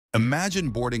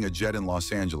Imagine boarding a jet in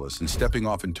Los Angeles and stepping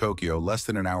off in Tokyo less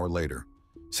than an hour later.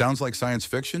 Sounds like science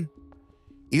fiction?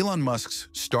 Elon Musk's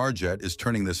Starjet is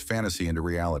turning this fantasy into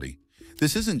reality.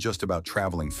 This isn't just about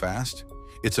traveling fast,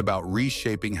 it's about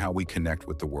reshaping how we connect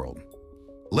with the world.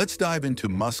 Let's dive into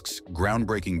Musk's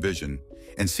groundbreaking vision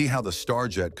and see how the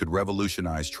Starjet could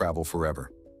revolutionize travel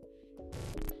forever.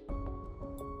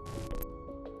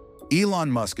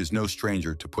 Elon Musk is no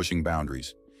stranger to pushing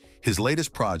boundaries. His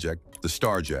latest project, the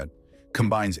Starjet,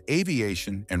 combines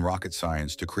aviation and rocket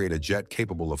science to create a jet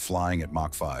capable of flying at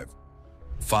Mach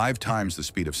 5 times the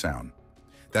speed of sound.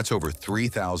 That's over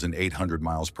 3,800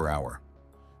 miles per hour.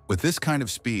 With this kind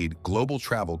of speed, global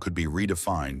travel could be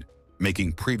redefined,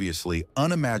 making previously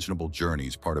unimaginable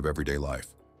journeys part of everyday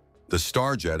life. The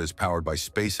Starjet is powered by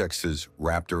SpaceX's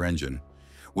Raptor engine,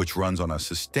 which runs on a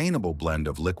sustainable blend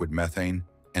of liquid methane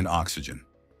and oxygen.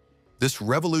 This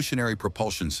revolutionary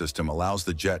propulsion system allows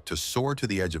the jet to soar to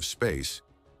the edge of space,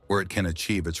 where it can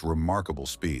achieve its remarkable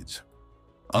speeds.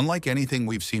 Unlike anything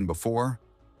we've seen before,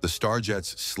 the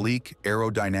Starjet's sleek,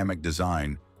 aerodynamic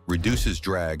design reduces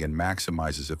drag and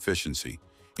maximizes efficiency,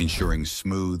 ensuring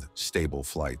smooth, stable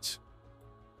flights.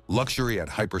 Luxury at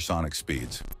hypersonic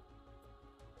speeds.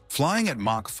 Flying at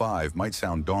Mach 5 might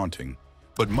sound daunting,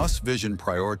 but Musk's vision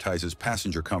prioritizes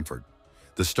passenger comfort.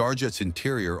 The Starjet's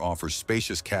interior offers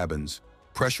spacious cabins,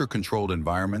 pressure-controlled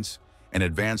environments, and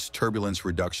advanced turbulence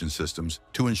reduction systems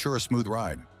to ensure a smooth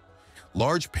ride.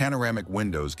 Large panoramic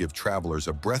windows give travelers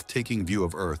a breathtaking view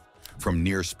of Earth from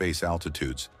near space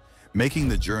altitudes, making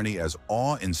the journey as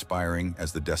awe-inspiring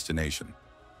as the destination.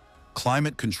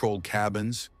 Climate-controlled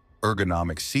cabins,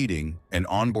 ergonomic seating, and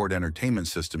onboard entertainment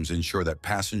systems ensure that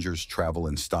passengers travel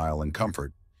in style and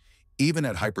comfort, even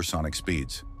at hypersonic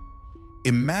speeds.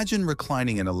 Imagine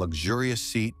reclining in a luxurious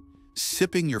seat,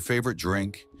 sipping your favorite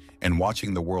drink, and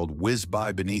watching the world whiz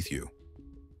by beneath you.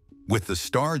 With the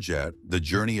Starjet, the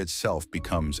journey itself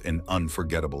becomes an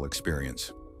unforgettable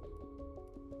experience.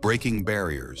 Breaking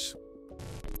barriers.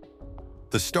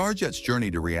 The Starjet's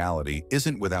journey to reality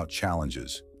isn't without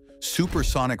challenges.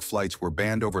 Supersonic flights were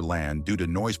banned over land due to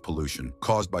noise pollution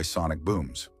caused by sonic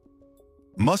booms.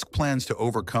 Musk plans to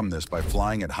overcome this by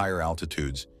flying at higher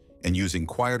altitudes and using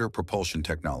quieter propulsion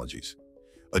technologies.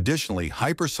 Additionally,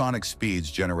 hypersonic speeds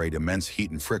generate immense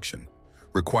heat and friction,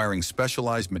 requiring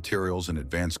specialized materials and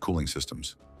advanced cooling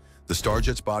systems. The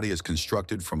Starjet's body is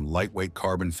constructed from lightweight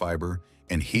carbon fiber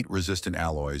and heat-resistant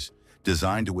alloys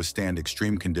designed to withstand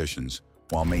extreme conditions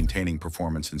while maintaining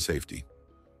performance and safety.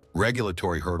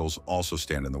 Regulatory hurdles also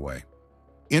stand in the way.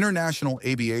 International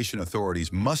aviation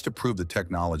authorities must approve the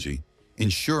technology,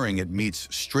 ensuring it meets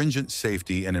stringent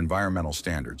safety and environmental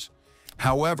standards.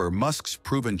 However, Musk's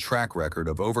proven track record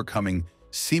of overcoming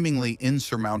seemingly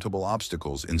insurmountable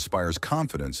obstacles inspires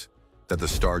confidence that the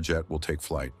Starjet will take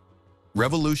flight,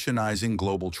 revolutionizing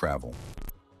global travel.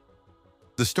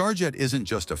 The Starjet isn't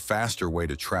just a faster way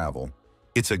to travel,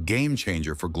 it's a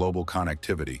game-changer for global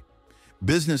connectivity.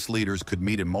 Business leaders could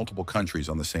meet in multiple countries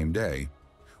on the same day,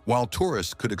 while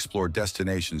tourists could explore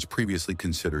destinations previously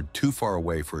considered too far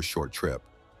away for a short trip.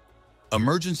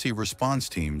 Emergency response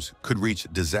teams could reach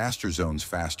disaster zones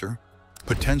faster,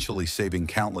 potentially saving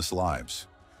countless lives.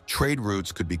 Trade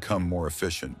routes could become more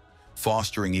efficient,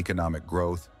 fostering economic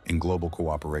growth and global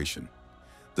cooperation.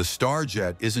 The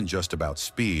Starjet isn't just about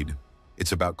speed,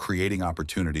 it's about creating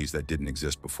opportunities that didn't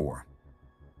exist before.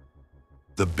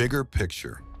 The bigger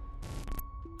picture.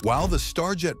 While the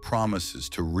Starjet promises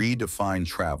to redefine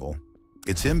travel,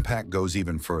 its impact goes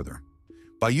even further.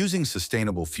 By using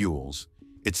sustainable fuels,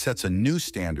 it sets a new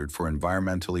standard for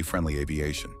environmentally friendly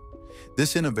aviation.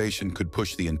 This innovation could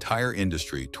push the entire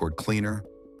industry toward cleaner,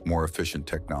 more efficient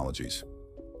technologies.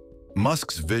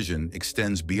 Musk's vision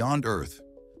extends beyond Earth.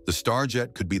 The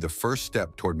Starjet could be the first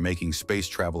step toward making space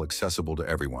travel accessible to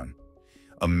everyone.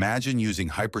 Imagine using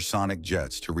hypersonic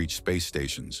jets to reach space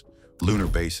stations, lunar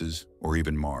bases, or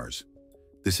even Mars.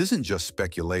 This isn't just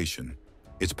speculation.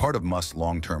 It's part of Musk's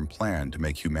long-term plan to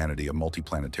make humanity a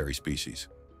multiplanetary species.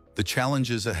 The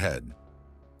challenges ahead.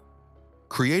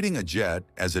 Creating a jet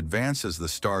as advanced as the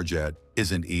Starjet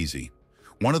isn't easy.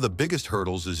 One of the biggest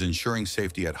hurdles is ensuring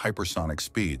safety at hypersonic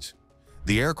speeds.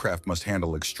 The aircraft must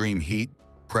handle extreme heat,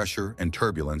 pressure, and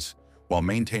turbulence while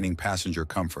maintaining passenger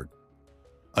comfort.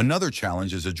 Another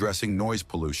challenge is addressing noise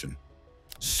pollution.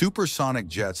 Supersonic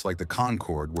jets like the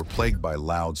Concorde were plagued by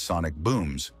loud sonic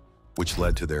booms, which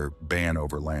led to their ban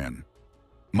over land.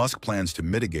 Musk plans to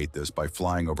mitigate this by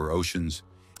flying over oceans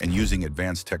and using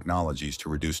advanced technologies to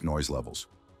reduce noise levels.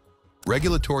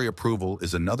 Regulatory approval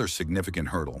is another significant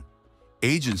hurdle.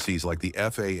 Agencies like the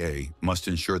FAA must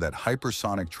ensure that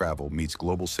hypersonic travel meets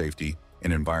global safety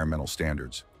and environmental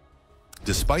standards.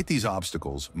 Despite these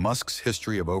obstacles, Musk's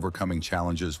history of overcoming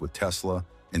challenges with Tesla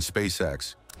and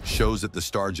SpaceX shows that the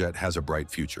Starjet has a bright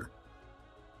future.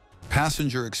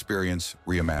 Passenger experience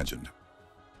reimagined.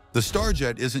 The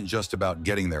Starjet isn't just about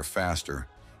getting there faster,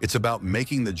 it's about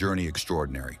making the journey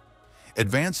extraordinary.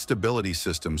 Advanced stability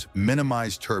systems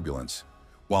minimize turbulence,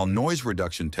 while noise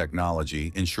reduction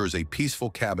technology ensures a peaceful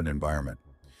cabin environment.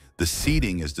 The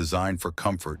seating is designed for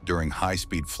comfort during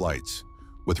high-speed flights,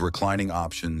 with reclining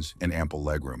options and ample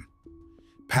legroom.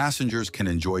 Passengers can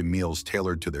enjoy meals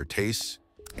tailored to their tastes,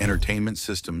 entertainment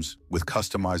systems with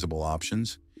customizable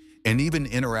options, and even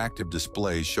interactive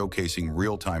displays showcasing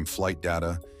real-time flight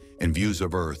data and views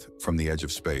of Earth from the edge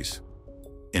of space.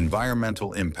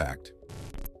 Environmental impact.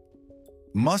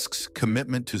 Musk's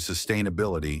commitment to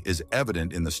sustainability is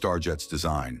evident in the Starjet's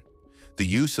design. The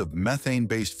use of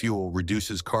methane-based fuel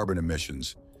reduces carbon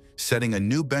emissions, setting a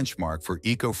new benchmark for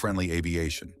eco-friendly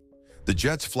aviation. The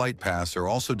jet's flight paths are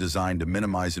also designed to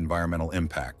minimize environmental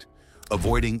impact,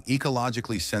 avoiding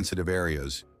ecologically sensitive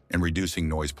areas and reducing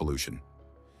noise pollution.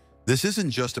 This isn't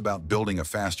just about building a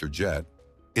faster jet,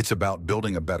 it's about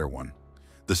building a better one.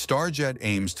 The Starjet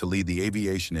aims to lead the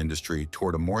aviation industry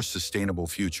toward a more sustainable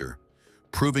future,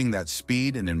 proving that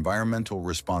speed and environmental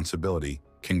responsibility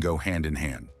can go hand in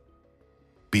hand.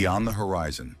 Beyond the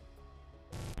horizon.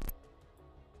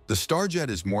 The Starjet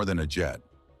is more than a jet.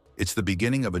 It's the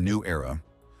beginning of a new era.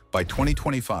 By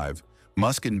 2025,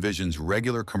 Musk envisions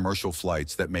regular commercial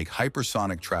flights that make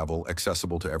hypersonic travel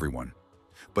accessible to everyone.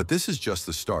 But this is just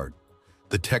the start.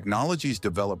 The technologies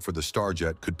developed for the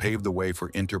Starjet could pave the way for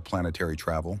interplanetary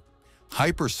travel.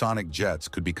 Hypersonic jets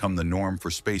could become the norm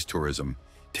for space tourism,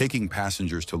 taking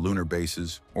passengers to lunar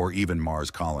bases or even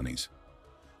Mars colonies.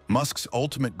 Musk's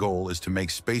ultimate goal is to make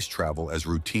space travel as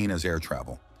routine as air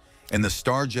travel, and the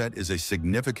Starjet is a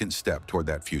significant step toward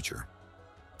that future.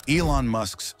 Elon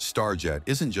Musk's Starjet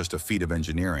isn't just a feat of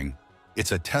engineering,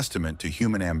 it's a testament to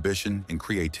human ambition and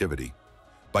creativity.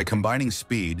 By combining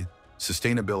speed,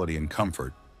 sustainability, and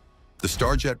comfort, the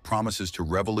Starjet promises to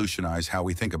revolutionize how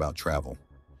we think about travel.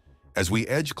 As we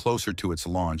edge closer to its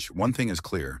launch, one thing is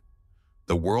clear: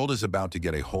 the world is about to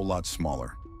get a whole lot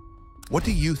smaller. What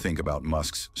do you think about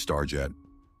Musk's Starjet?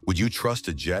 Would you trust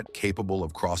a jet capable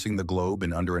of crossing the globe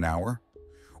in under an hour?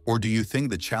 Or do you think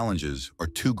the challenges are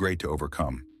too great to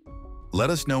overcome? Let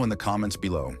us know in the comments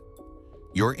below.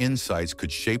 Your insights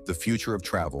could shape the future of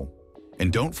travel.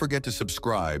 And don't forget to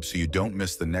subscribe so you don't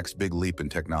miss the next big leap in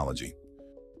technology.